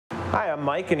Hi, I'm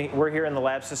Mike, and we're here in the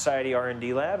Lab Society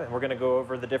R&D lab, and we're going to go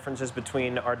over the differences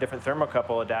between our different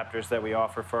thermocouple adapters that we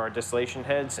offer for our distillation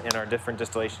heads and our different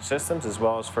distillation systems, as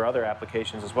well as for other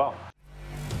applications as well.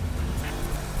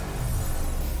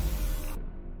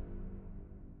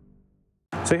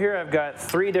 So here I've got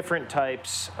three different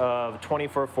types of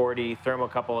 2440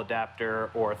 thermocouple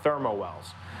adapter or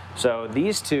Thermowells. So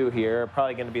these two here are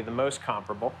probably going to be the most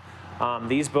comparable.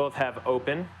 These both have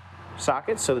open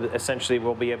sockets, so that essentially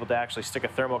we'll be able to actually stick a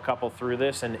thermocouple through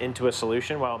this and into a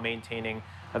solution while maintaining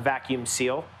a vacuum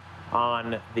seal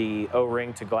on the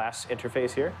O-ring to glass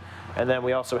interface here. And then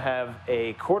we also have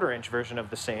a 1/4 inch version of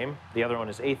the same. The other one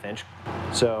is 1/8 inch.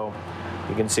 So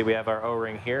you can see we have our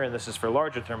O-ring here, and this is for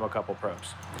larger thermocouple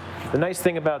probes. The nice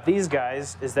thing about these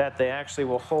guys is that they actually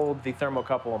will hold the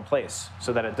thermocouple in place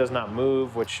so that it does not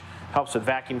move, which helps with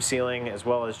vacuum sealing as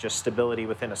well as just stability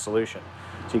within a solution.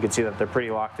 So you can see that they're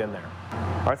pretty locked in there.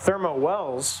 Our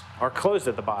Thermowells are closed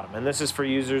at the bottom, and this is for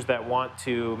users that want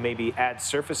to maybe add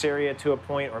surface area to a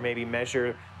point or maybe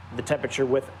measure the temperature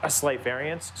with a slight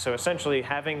variance. So essentially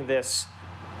having this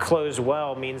closed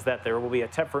well means that there will be a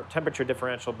temperature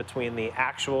differential between the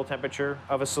actual temperature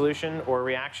of a solution or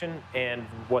reaction and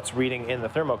what's reading in the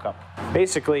thermocouple.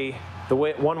 Basically,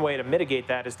 one way to mitigate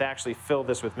that is to actually fill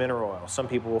this with mineral oil. Some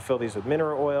people will fill these with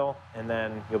mineral oil, and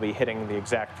then you'll be hitting the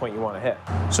exact point you want to hit.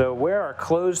 So where our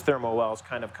closed Thermowells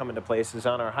kind of come into place is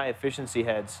on our high efficiency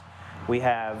heads. We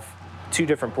have two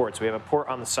different ports. We have a port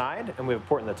on the side, and we have a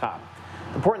port in the top.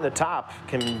 The port in the top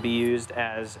can be used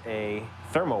as a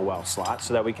Thermowell slot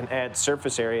so that we can add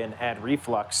surface area and add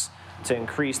reflux to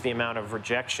increase the amount of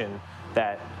rejection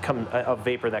of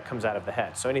vapor that comes out of the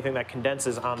head. So anything that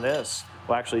condenses on this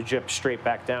will actually drip straight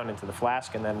back down into the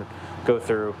flask and then go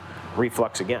through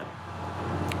reflux again.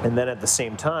 And then at the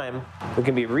same time, we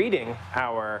can be reading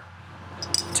our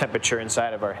temperature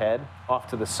inside of our head off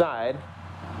to the side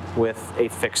with a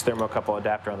fixed thermocouple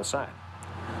adapter on the side.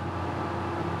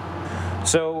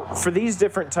 So for these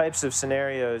different types of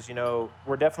scenarios,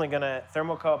 we're definitely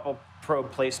thermocouple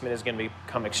probe placement is going to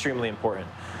become extremely important.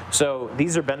 So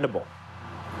these are bendable.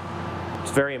 It's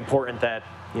very important that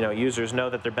users know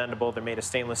that they're bendable. They're made of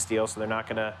stainless steel, so they're not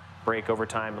going to break over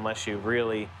time unless you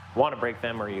really want to break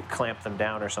them or you clamp them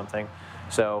down or something.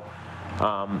 So,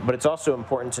 but it's also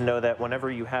important to know that whenever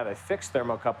you have a fixed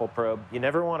thermocouple probe, you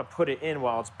never want to put it in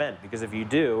while it's bent, because if you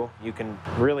do, you can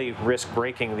really risk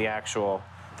breaking the actual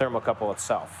thermocouple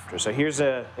itself. So here's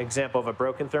an example of a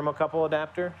broken thermocouple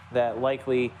adapter that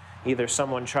likely either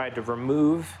someone tried to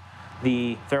remove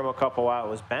the thermocouple while it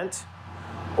was bent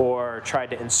or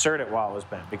tried to insert it while it was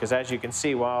bent, because as you can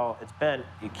see, while it's bent,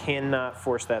 you cannot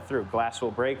force that through. Glass will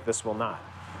break, this will not.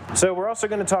 So we're also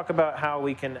going to talk about how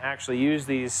we can actually use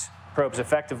these probes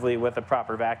effectively with a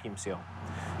proper vacuum seal.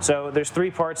 So there's three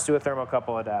parts to a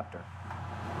thermocouple adapter.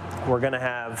 We're going to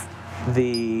have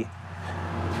the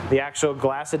actual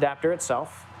glass adapter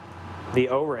itself, the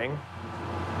O-ring,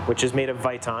 which is made of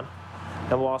Viton,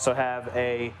 and we'll also have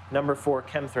a number 4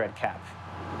 chem thread cap.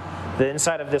 The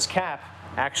inside of this cap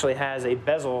actually has a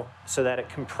bezel so that it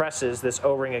compresses this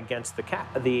O-ring against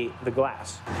the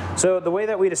glass. So the way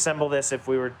that we'd assemble this if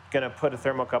we were going to put a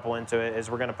thermocouple into it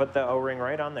is we're going to put the O-ring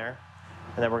right on there,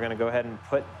 and then we're going to go ahead and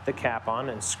put the cap on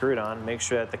and screw it on, make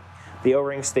sure that the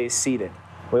O-ring stays seated.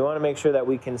 We want to make sure that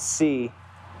we can see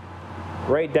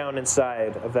right down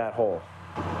inside of that hole.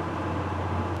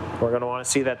 We're going to want to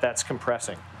see that that's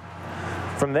compressing.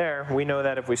 From there, we know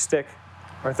that if we stick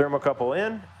our thermocouple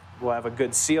in, we'll have a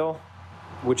good seal,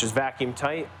 which is vacuum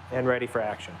tight and ready for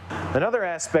action. Another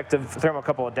aspect of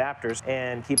thermocouple adapters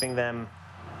and keeping them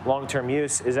long-term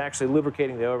use is actually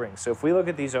lubricating the O-rings. So if we look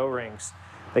at these O-rings,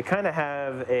 they kind of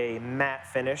have a matte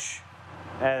finish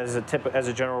as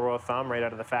a general rule of thumb right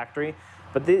out of the factory.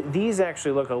 But these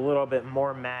actually look a little bit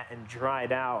more matte and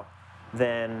dried out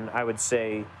than I would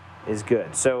say is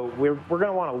good. So we're going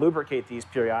to want to lubricate these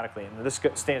periodically, and this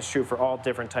stands true for all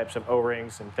different types of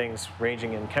O-rings and things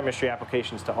ranging in chemistry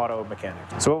applications to auto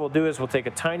mechanics. So what we'll do is we'll take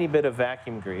a tiny bit of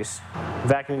vacuum grease.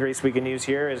 Vacuum grease we can use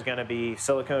here is going to be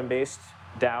silicone-based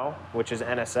Dow, which is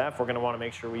NSF. We're going to want to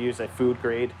make sure we use a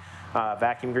food-grade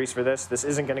vacuum grease for this. This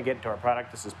isn't going to get into our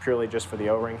product. This is purely just for the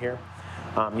O-ring here.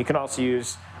 You can also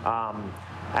use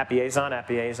Apiazon.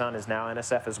 Apiazon is now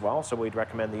NSF as well, so we'd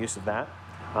recommend the use of that.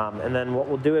 And then what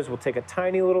we'll do is we'll take a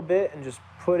tiny little bit and just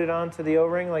put it onto the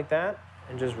O-ring like that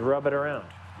and just rub it around.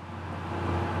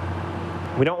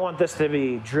 We don't want this to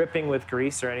be dripping with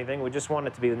grease or anything. We just want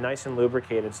it to be nice and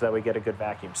lubricated so that we get a good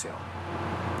vacuum seal.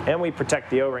 And we protect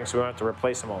the O-ring so we don't have to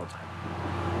replace them all the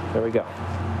time. There we go.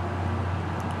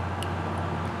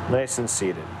 Nice and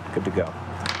seated. Good to go.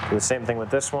 Do the same thing with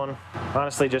this one.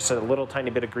 Honestly, just a little tiny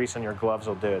bit of grease on your gloves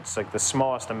will do it. It's like the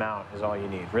smallest amount is all you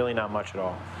need. Really not much at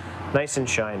all. Nice and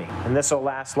shiny. And this will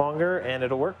last longer and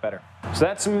it'll work better. So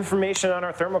that's some information on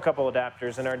our thermocouple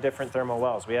adapters and our different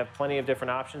Thermowells. We have plenty of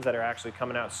different options that are actually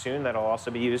coming out soon that'll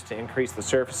also be used to increase the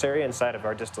surface area inside of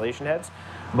our distillation heads.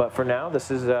 But for now,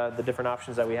 this is the different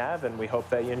options that we have, and we hope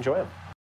that you enjoy them.